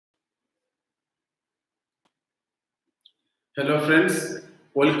Hello friends,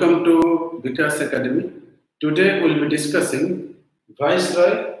 welcome to Vikas Academy. Today we'll be discussing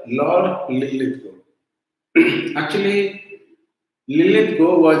Viceroy Lord Linlithgow. Actually,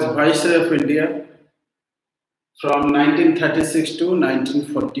 Linlithgow was Viceroy of India from 1936 to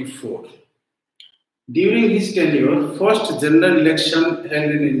 1944. During his tenure, first general election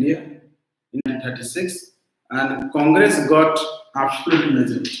held in India in 1936 and Congress got absolute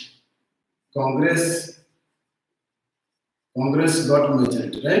majority. Congress got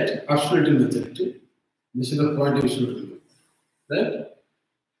majority, right? Absolute majority. This is the point you should remember, right?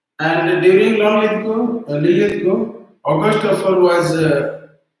 And during Linlithgow, August Offer was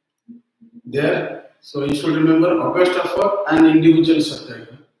there. So you should remember August Offer and individual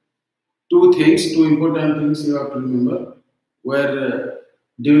satyagraha. Two important things you have to remember were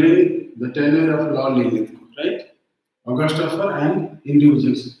during the tenure of Lord Linlithgow, right? August Offer and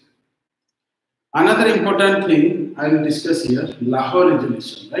individual satyagraha. Another important thing I will discuss here, Lahore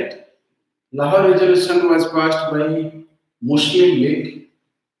Resolution, right? Lahore Resolution was passed by Muslim League.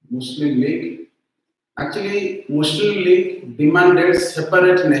 Actually, Muslim League demanded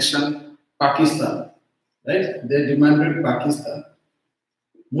separate nation, Pakistan, right? They demanded Pakistan,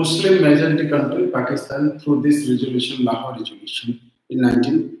 Muslim majority country, Pakistan, through this resolution, Lahore Resolution, in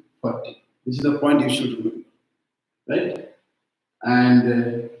 1940. This is the point you should remember, right?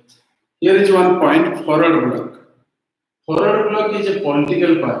 And here is one point, Forward Bloc. Forward Bloc is a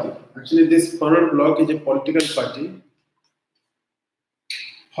political party. Actually, this Forward Bloc is a political party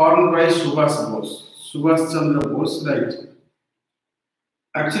formed by Subhash Chandra Bose, right?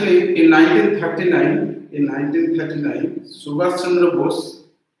 Actually, in 1939, Subhash Chandra Bose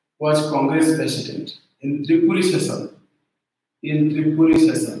was Congress president in Tripuri session.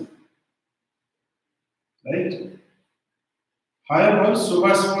 Right? However,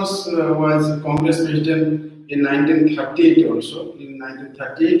 Subhash Bose was Congress president in 1938 also, in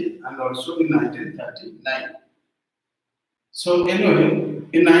 1938 and also in 1939. So anyway,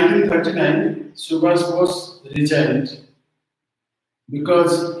 in 1939, Subhash Bose resigned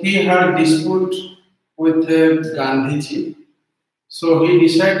because he had dispute with Gandhiji. So he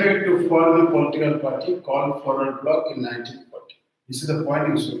decided to form a political party called Forward Bloc in 1940. This is the point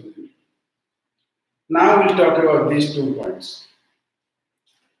you should remember. Now we'll talk about these 2 points.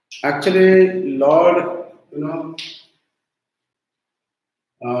 Actually, Lord,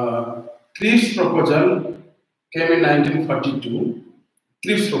 Cripps proposal came in 1942.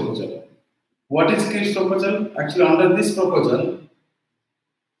 Cripps proposal. What is Cripps proposal? Actually, under this proposal,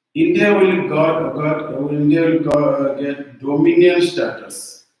 India will get dominion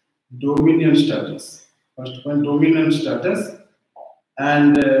status. First point, dominion status,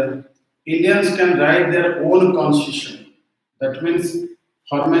 and Indians can write their own constitution. That means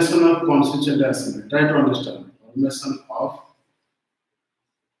formation of Constituent Assembly. Try to understand. Formation of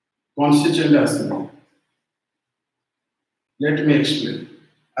Constituent Assembly. Let me explain.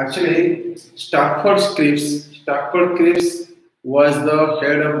 Actually, Stafford Cripps was the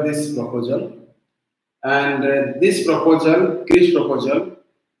head of this proposal, and Cripps proposal,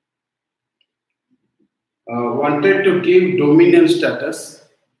 wanted to give dominion status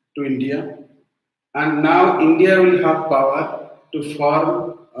to India, and now India will have power to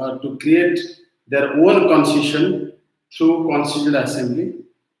form, to create their own constitution through Constituent Assembly.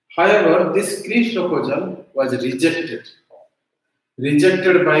 However, this Cripps proposal was rejected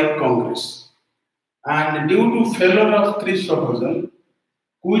by Congress. And due to failure of Cripps proposal,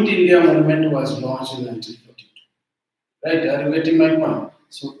 Quit India movement was launched in 1942. Right? Are you getting my point?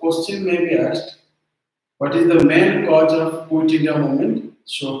 So, question may be asked: what is the main cause of Quit India movement?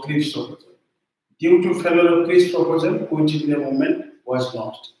 So, Cripps proposal. Due to failure of Cripps proposal, Quit India movement was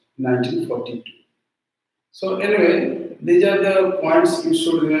launched in 1942. So, anyway, these are the points you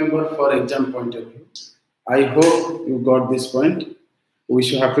should remember for exam point of view. I hope you got this point.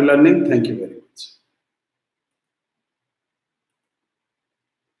 Wish you happy learning. Thank you very much.